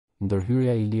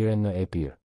Ndërhyrja ilire në Epir.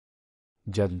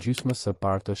 Gjatë gjysmës së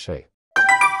parë të shej.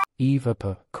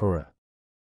 IVP-KR.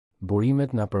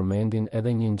 Burimet na përmendin edhe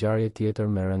një ngjarje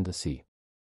tjetër me rëndësi.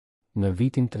 Në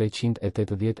vitin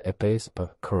 385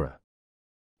 p.k.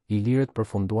 Ilirët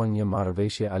përfunduan një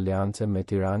marrëveshje aleance me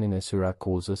tiranin e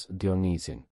Syrakuzës,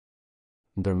 Dionizin.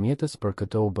 Ndërmjetës për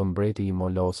këtë u bë mbreti i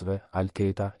Molosëve,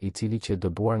 Alketa, i cili që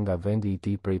dëbuar nga vendi i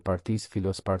tij prej partisë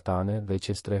filospartane dhe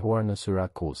që strehuar në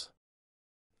Syrakuzë.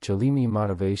 Qëllimi i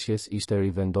marrëveshjes ishte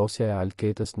rivendosja e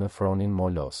Alketës në fronin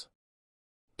Molos.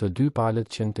 Të dy palët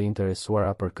qenë të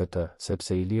interesuara për këtë,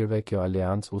 sepse ilirëve kjo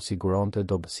aleancë u siguronte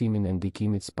dobësimin e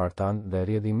ndikimit spartan dhe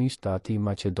rrjedhimisht të atij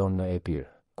Maqedon në Epir,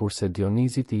 kurse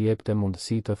Dionizit i jepte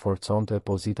mundësi të forconte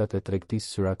pozitat e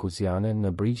tregtisë syrakuziane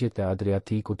në brigjet e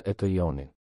Adriatikut e të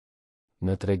Jonin.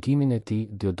 Në tregimin e tij,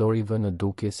 Diodori vë në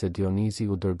dukje se Dionizi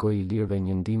u dërgoi ilirëve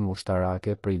një ndihmë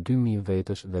ushtarake prej 2000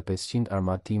 vetësh dhe 500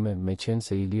 armatime, meqense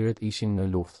se ilirët ishin në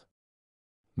luftë.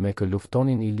 Me kë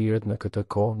luftonin ilirët në këtë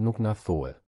kohë nuk na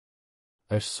thuhet.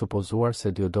 Është supozuar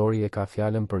se Diodori e ka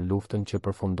fjalën për luftën që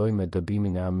përfundoi me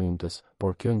dëbimin e Amyntës,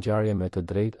 por kjo ngjarje me të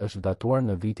drejtë është datuar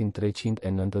në vitin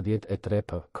 393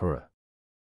 p.k.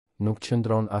 Nuk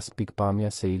qëndron as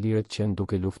pikpamja se ilirët qenë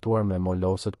duke luftuar me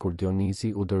Molosët kur Dionizi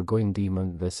u dërgoi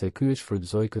ndihmën dhe se ky e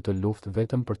shfrytëzoi këtë luftë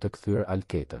vetëm për të kthyer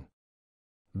Alketën.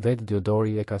 Vetë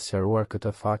Diodori e ka sqaruar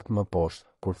këtë fakt më poshtë,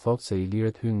 kur thotë se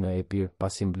ilirët hynë në Epir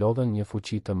pasi mblodhen një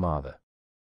fuqi të madhe.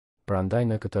 Prandaj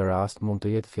në këtë rast mund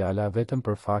të jetë fjala vetëm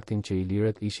për faktin që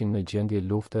ilirët ishin në gjendje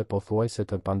lufte pothuajse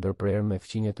të pandërprerë me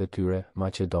fqinjet e tyre,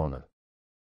 Maqedonën.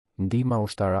 Ndihma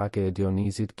ushtarake e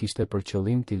Dionizit kishte për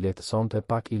qëllim t'i lehtësonte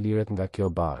pak ilirët nga kjo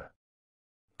barë.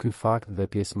 Ky fakt dhe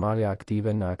pjesëmarrja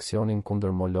aktive në aksionin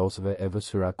kundër Molosëve e vë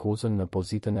Syrakuzën në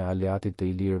pozitën e aleatit të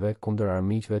ilirëve kundër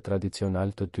armiqve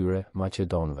tradicional të tyre,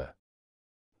 Maqedonëve.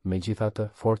 Megjithatë,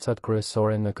 forcat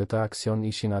kryesore në këtë aksion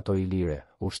ishin ato ilire,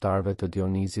 ushtarëve të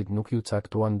Dionizit nuk ju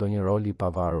caktuan ndonjë rol i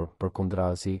pavarur,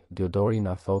 përkundrazi, Diodori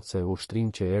na thotë se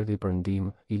ushtrim që erdhi për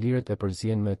ndihmë, ilirët e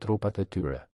përzien me trupat e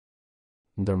tyre.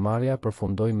 Ndërmarrja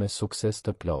përfundoi me sukses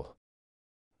të plotë.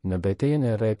 Në betejën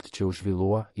e Rept që u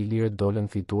zhvillua, ilirët dolën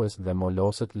fitues dhe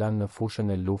Molosët lanë në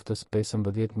fushën e luftës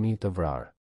 15.000 të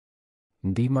vrarë.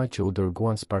 Ndihma që u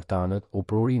dërguan spartanët u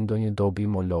pruri ndonjë dobi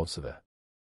Molosëve.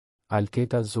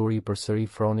 Alketa zuri përsëri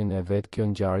fronin e vet. Kjo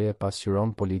ngjarje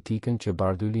pasqyron politikën që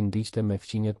Bardhyli ndiqte me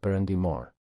fqinjet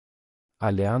perëndimor.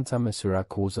 Aleanca me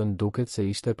Syrakuzën duket se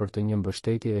ishte për të një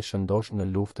mbështetje e shëndosh në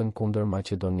luftën kundër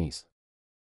Maqedonisë.